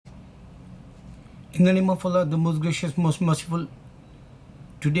In the name of Allah, the most gracious, most merciful,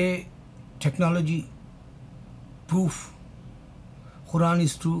 today technology, proof, Quran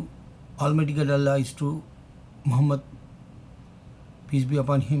is true, Almighty God Allah is true, Muhammad, peace be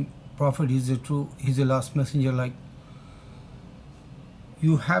upon him, Prophet is the true, he's the last messenger. Like,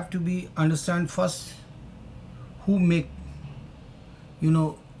 you have to be understand first who make,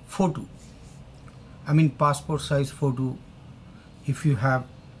 photo. I mean passport size photo. If you have,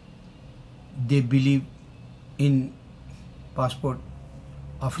 they believe in passport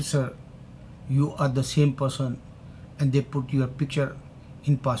officer, you are the same person, and they put your picture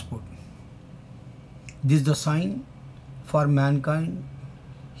in passport. This is the sign for mankind.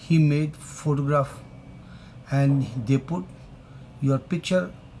 He made photograph and they put your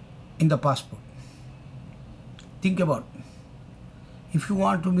picture in the passport. Think about, if you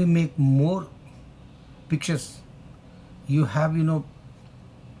want to make more pictures, you have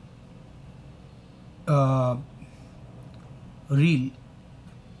reel,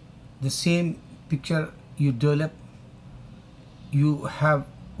 the same picture you develop, you have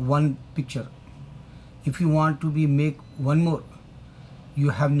one picture. If you want to make one more, you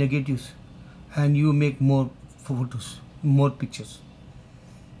have negatives and you make more photos, more pictures.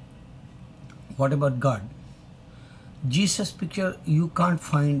 What about God? Jesus picture you can't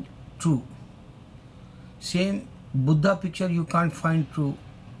find true. Same Buddha picture you can't find true,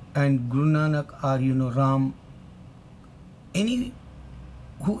 and Guru Nanak or Ram, any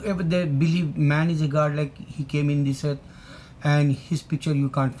whoever they believe man is a God, like he came in this earth, and his picture you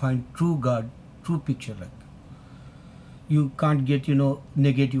can't find true God, true picture. Like, you can't get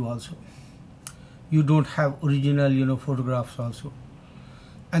negative also. You don't have original photographs also.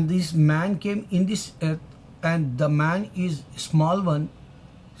 And this man came in this earth, and the man is small one.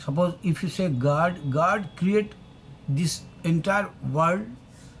 Suppose if you say God create this entire world,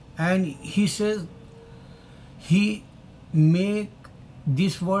 and he says he make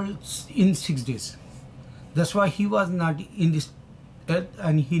this world in 6 days. That's why he was not in this earth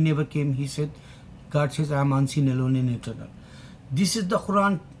and he never came. He said, God says, I am unseen, alone, and eternal. This is the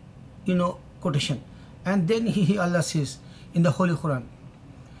Quran, quotation. And then Allah says in the Holy Quran,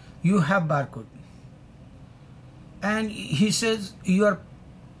 you have barcode. And he says, your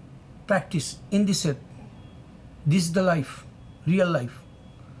practice in this earth, this is the life, real life.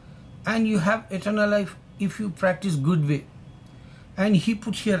 And you have eternal life if you practice good way. And he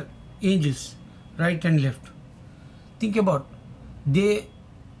put here angels, right and left. Think about, they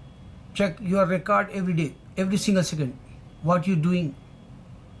check your record every day, every single second, what you're doing.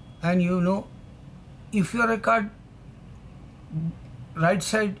 And if your record right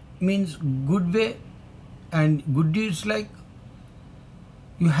side means good way and good deeds, like,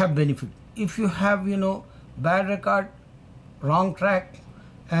 you have benefit. If you have bad record, wrong track,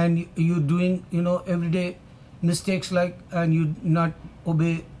 and you doing every day mistakes, like, and you not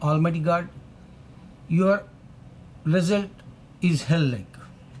obey Almighty God, your result is hell. Like,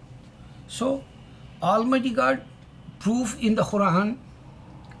 so Almighty God proof in the Quran,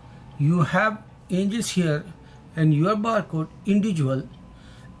 you have angels here and your barcode individual,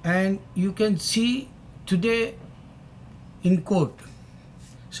 and you can see today in court.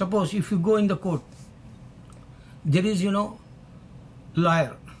 Suppose if you go in the court, there is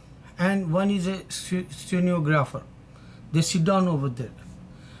lawyer and one is a stenographer. They sit down over there,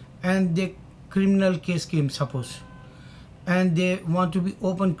 and the criminal case came, suppose, and they want to be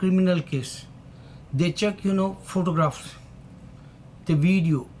open criminal case. They check photographs, the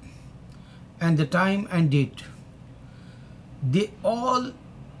video, and the time and date. They all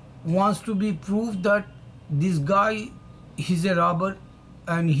wants to be proved that this guy, he's a robber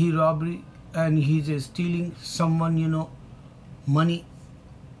and he robbery and he's stealing someone money,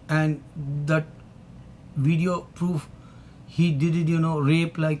 and that video proof he did it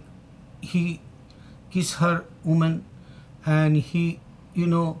rape, like he kissed her woman, and he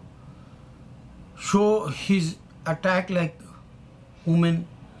show his attack like woman,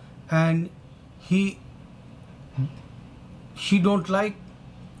 and she don't like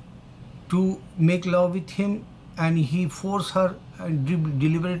to make love with him, and he force her and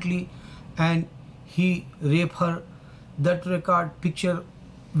deliberately, and he rape her. That record, picture,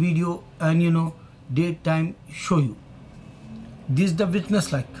 video, and date, time show you. This is the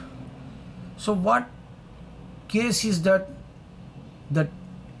witness, like. So what case is that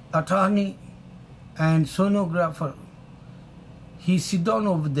attorney and sonographer, he sit down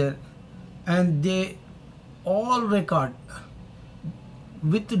over there, and they all record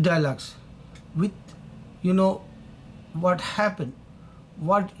with the dialogues, with what happened,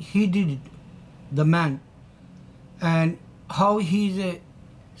 what he did, the man, and how he is a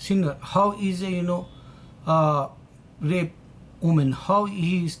sinner, how is a rape woman, how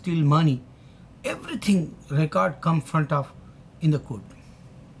he steal money, everything record come front of in the court.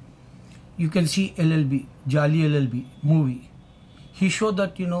 You can see LLB, Jali LLB movie. He showed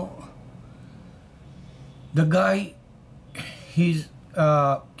that the guy, his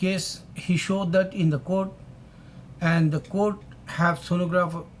case, he showed that in the court, and the court have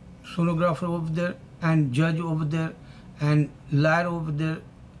sonographer over there, and judge over there, and lawyer over there,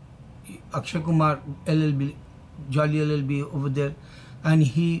 Akshay Kumar LLB, Jolly LLB over there, and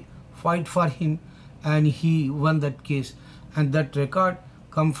he fight for him, and he won that case, and that record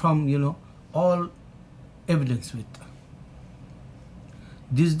come from all evidence with.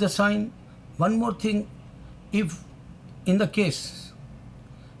 This is the sign. One more thing, if in the case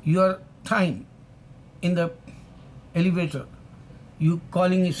your time in the elevator, you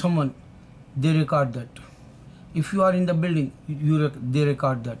calling someone, they record that. If you are in the building, they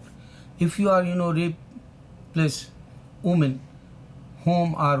record that. If you are rape place woman,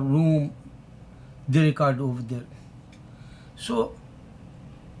 home or room, they record over there. So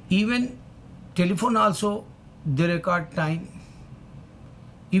even telephone also they record time.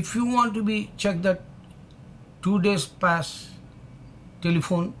 If you want to be check that 2 days pass,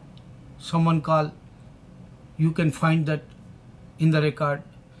 telephone, someone call, you can find that in the record,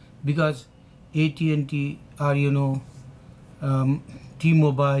 because AT&T or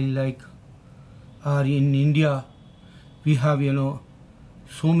T-Mobile, like, or in India we have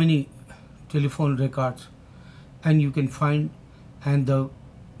so many telephone records, and you can find, and the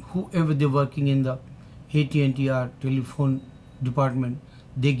whoever they working in the AT&T or telephone department,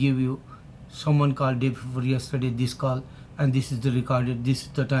 they give you someone called day before yesterday this call, and this is the recorded, this is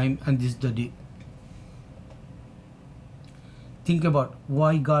the time, and this is the day. Think about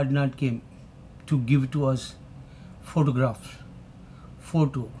why God not came to give to us photographs,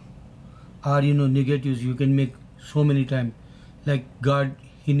 photo, or negatives you can make so many times. Like God,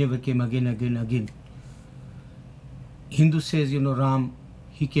 he never came again. Hindu says Ram,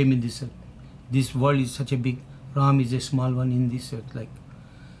 he came in this earth. This world is such a big, Ram is a small one in this earth. Like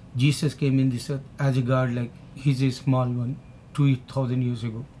Jesus came in this earth as a God, like he's a small one 2000 years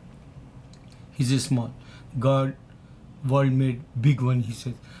ago. He's a small God, world made big one, he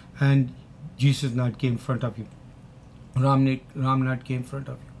says, and Jesus not came in front of you. Ram not came in front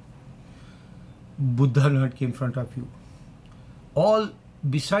of you. Buddha not came in front of you. All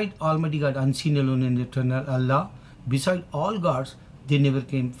beside Almighty God, unseen, alone, and eternal Allah, beside all gods, they never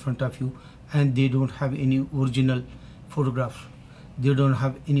came in front of you, and they don't have any original photographs. They don't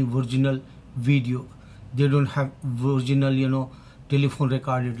have any original video. They don't have original telephone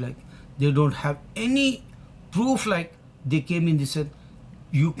recorded, like they don't have any proof like they came in this earth.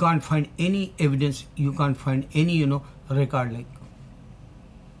 You can't find any evidence, you can't find any record. Like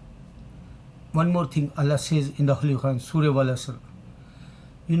one more thing Allah says in the Holy Quran, Surah Wal Asr,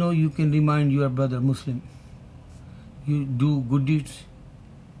 you can remind your brother Muslim, you do good deeds,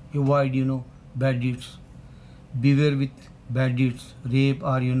 avoid bad deeds, beware with bad deeds, rape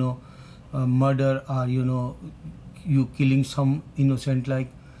or murder, or you killing some innocent, like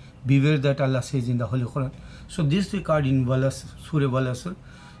beware that Allah says in the Holy Quran. So this record in Surah Wal Asr.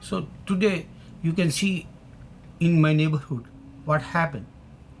 So today you can see in my neighborhood what happened.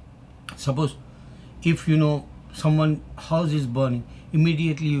 Suppose if someone house is burning,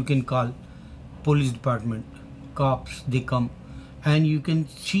 immediately you can call police department, cops, they come, and you can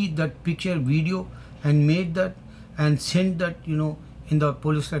see that picture, video, and made that and send that in the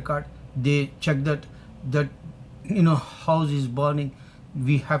police record. They check that house is burning,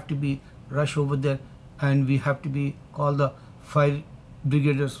 we have to be rush over there, and we have to be call the fire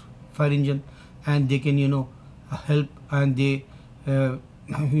brigaders, fire engine, and they can help, and they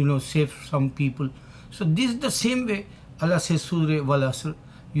save some people. So this is the same way Allah says Surah Wal Asr,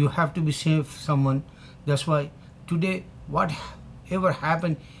 you have to be save someone. That's why today whatever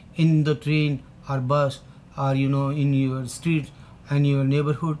happened in the train or bus or in your street and your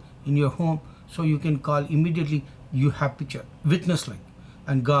neighborhood, in your home, so you can call immediately, you have picture, witness, like,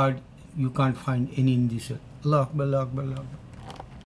 and God, you can't find any in this earth. Allah Akbar, Allah Akbar, Allah Akbar.